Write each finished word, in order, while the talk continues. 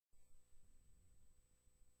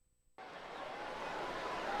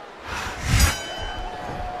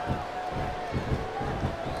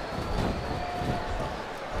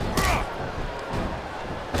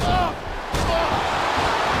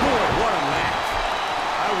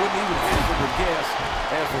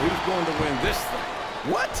doing this thing.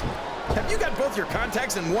 What? Have you got both your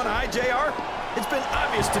contacts in one eye, JR? It's been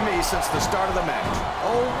obvious to me since the start of the match.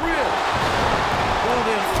 Oh, really? Well,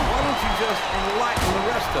 then, why don't you just enlighten the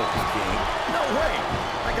rest of us, King? No way.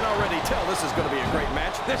 I can already tell this is going to be a great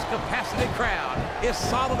match. This capacity crowd is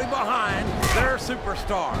solidly behind their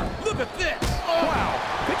superstar. Look at this. Oh. Wow.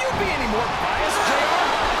 Could you be any more biased, JR?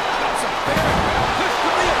 That's a fair amount. This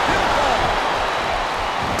could be a pinfall.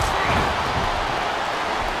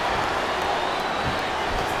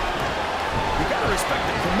 You got to respect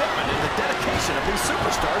the commitment and the dedication of these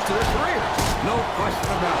superstars to their careers. No question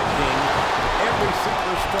about it, King. Every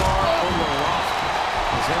superstar on the roster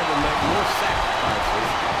has had to make more sacrifices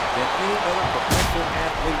than any other professional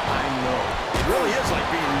athlete I know. It really is like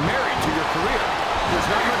being married to your career. There's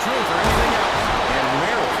not much room for anything else. And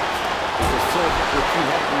marriage is a subject that you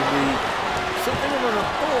have to be something of an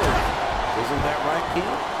authority. Isn't that right,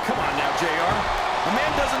 King? Come on now, JR. A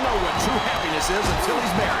man doesn't know what true happiness is until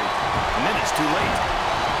he's married. And then it's too late.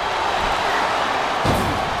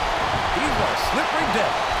 He's a slippery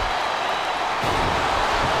devil.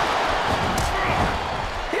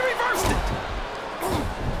 He reversed it.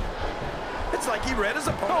 It's like he read his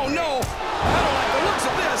opponent. Oh, no. I don't like the looks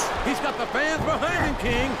of this. He's got the fans behind him,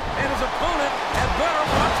 King, and his opponent had better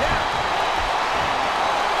watch out.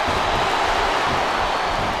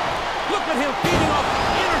 Look at him feeding off the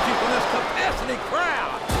energy from this capacity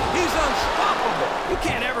crowd. He's unstoppable. You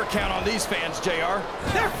can't ever count on these fans, JR.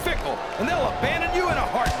 They're fickle, and they'll abandon you in a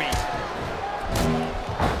heartbeat.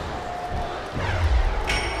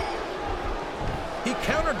 He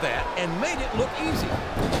countered that and made it look easy.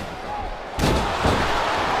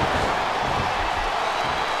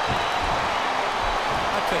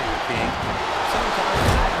 I tell you, King, sometimes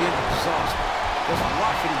I get exhausted just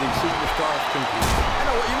watching these superstars compete. I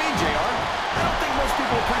know what you mean, JR. I don't think most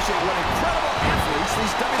people appreciate what incredible athletes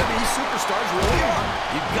these WWE superstars really are.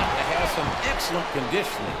 You've got to have some excellent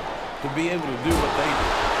conditioning to be able to do what they do.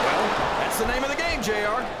 Well, that's the name of the game,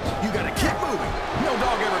 JR. You got to keep moving. No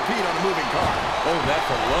dog ever peed on a moving car. Oh, that's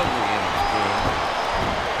a lovely image, King.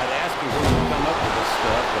 I'd ask you where you come up with this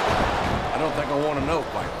stuff, but I don't think I want to know,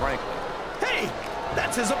 quite frankly. Hey,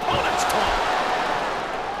 that's his opponent's taunt.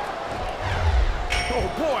 Oh,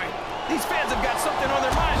 boy. These fans have got something on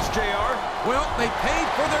their minds, JR. Well, they paid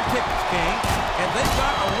for their tickets, King, and they've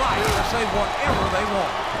got a right to say whatever they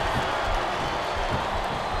want.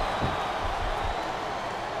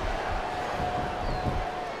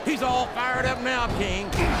 He's all fired up now, King,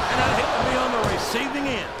 and I'd hate to be on the receiving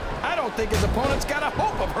end. I don't think his opponent's got a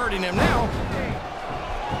hope of hurting him now.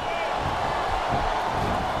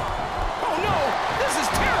 Oh, no! This is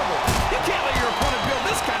terrible! You can't let your opponent build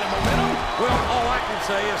this kind of momentum. Well, all I can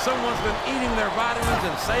say is someone's been eating their vitamins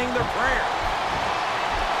and saying their prayers.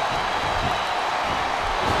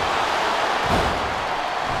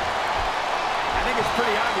 I think it's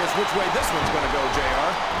pretty obvious which way this one's going to go, JR.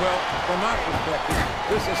 Well, from my perspective,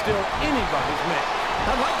 this is still anybody's match.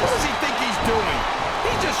 What does he think he's doing?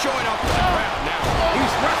 He's just showing off to the crowd now.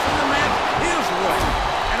 He's wrestling the match his way,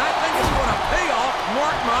 and I think it's going to pay off,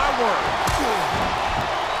 mark my words.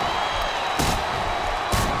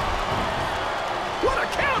 What a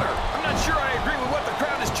counter! I'm not sure I agree with what the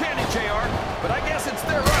crowd is chanting, JR, but I guess it's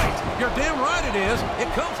their right. You're damn right it is. It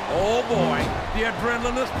comes... Oh, boy, the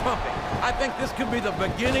adrenaline is pumping. I think this could be the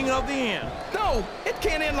beginning of the end. No, it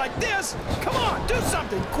can't end like this. Come on, do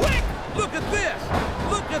something, quick! Look at this.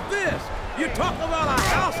 Look at this. You talk about a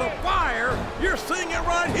house of fire, you're seeing it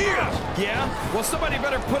right here. Yeah? Well, somebody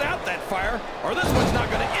better put out that fire, or this one's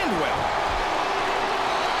not going to end well.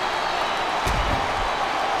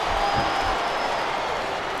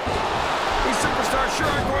 These superstars sure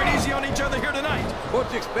aren't going easy on each other here tonight. What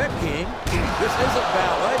do you expect, King? This isn't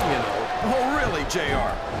ballet, you know. Oh, really,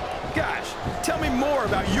 JR? Gosh, tell me more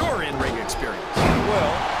about your in-ring experience.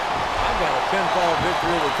 Well, I've got a pinfall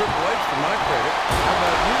victory over Triple H to my credit. How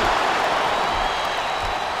about you?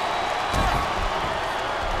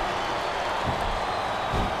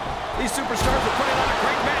 These superstars are putting on a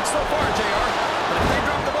great match so far, JR. But if they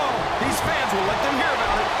drop the ball, these fans will let them hear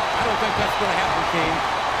about it. I don't think that's going to happen, King.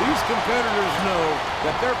 These competitors know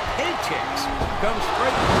that their paychecks come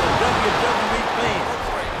straight from the WWE fans.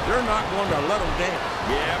 They're not going to let them down.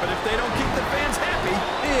 Yeah, but if they don't keep the fans happy...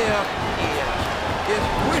 If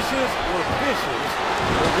wishes were fishes,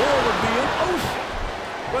 the world would be an ocean.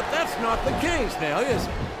 But that's not the case now, is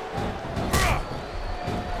it?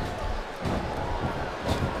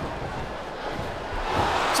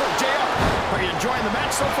 So, JR, are you enjoying the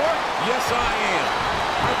match so far? Yes, I am.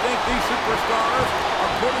 I think these superstars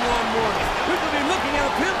are putting on more. We could be looking at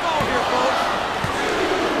a pinfall here, folks.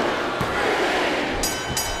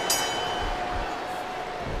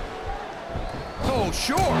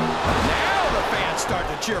 sure. Now the fans start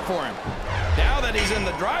to cheer for him. Now that he's in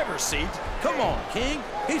the driver's seat. Come on, King.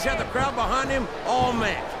 He's had the crowd behind him all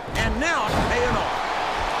match. And now it's paying off.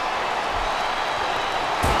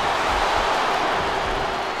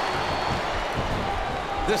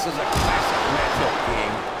 This is a classic matchup,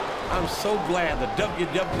 King. I'm so glad the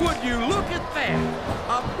WWE... Would you look at that?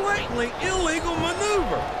 A blatantly illegal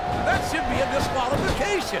maneuver. That should be a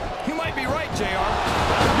disqualification. You might be right, JR.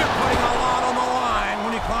 You're putting a lot on the line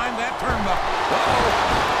when you climb that turnbuckle. Uh-oh.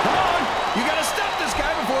 Come on. You got to stop this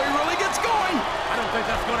guy before he really gets going. I don't think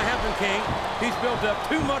that's going to happen, King. He's built up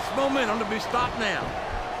too much momentum to be stopped now.